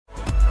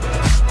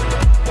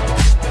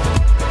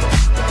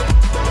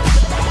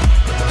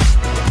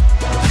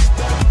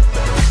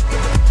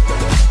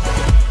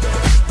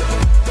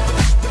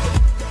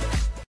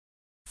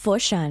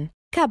Foshan.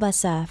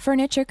 Kabasa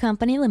Furniture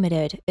Company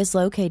Limited is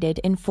located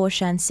in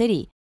Foshan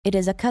City. It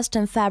is a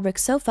custom fabric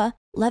sofa,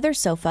 leather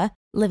sofa,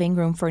 living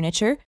room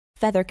furniture,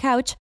 feather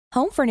couch,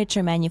 home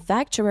furniture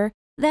manufacturer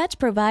that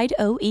provide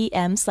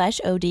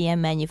OEM/ODM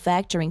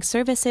manufacturing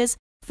services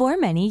for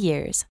many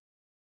years.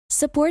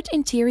 Support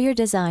Interior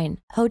Design,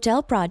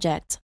 Hotel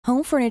Projects,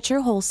 Home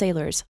Furniture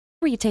Wholesalers,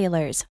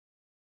 Retailers.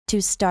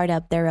 To start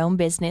up their own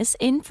business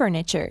in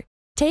furniture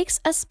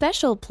takes a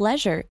special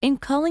pleasure in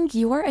calling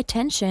your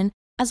attention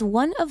as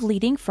one of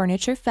leading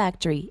furniture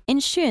factory in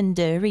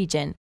Xuande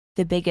region,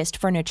 the biggest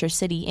furniture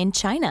city in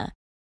China.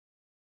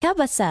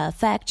 Kabasa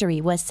factory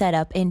was set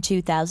up in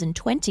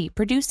 2020,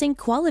 producing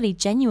quality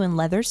genuine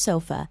leather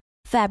sofa,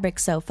 fabric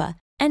sofa,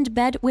 and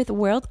bed with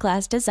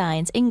world-class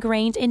designs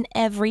ingrained in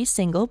every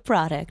single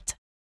product.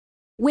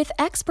 With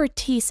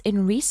expertise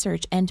in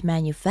research and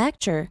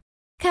manufacture,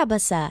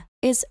 Kabasa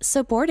is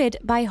supported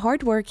by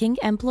hardworking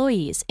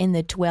employees in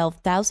the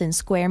 12,000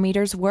 square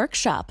meters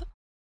workshop.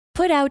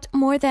 Put out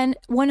more than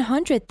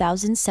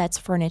 100,000 sets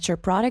furniture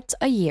products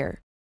a year.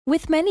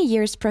 With many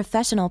years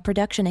professional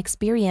production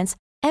experience,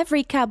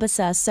 every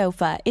Kabasa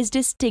sofa is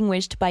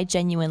distinguished by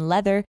genuine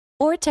leather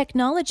or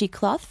technology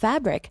cloth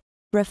fabric,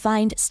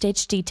 refined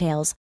stitch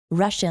details,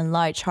 Russian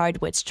large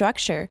hardwood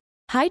structure,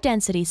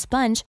 high-density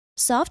sponge,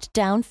 soft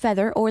down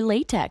feather or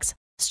latex,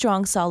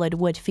 strong solid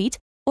wood feet,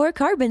 or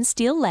carbon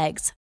steel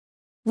legs.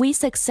 We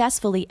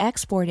successfully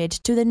exported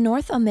to the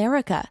North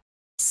America,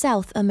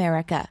 South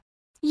America,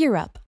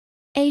 Europe,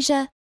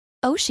 Asia,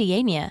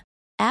 Oceania,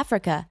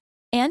 Africa,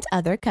 and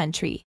other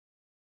countries.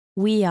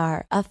 We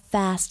are a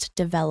fast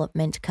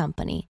development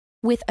company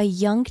with a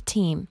young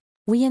team.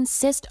 We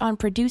insist on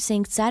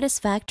producing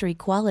satisfactory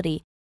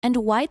quality and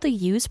widely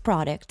used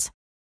products.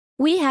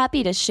 We're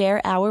happy to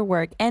share our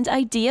work and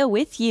idea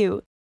with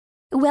you.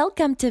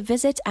 Welcome to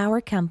visit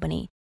our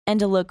company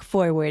and look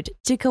forward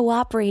to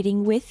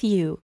cooperating with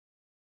you.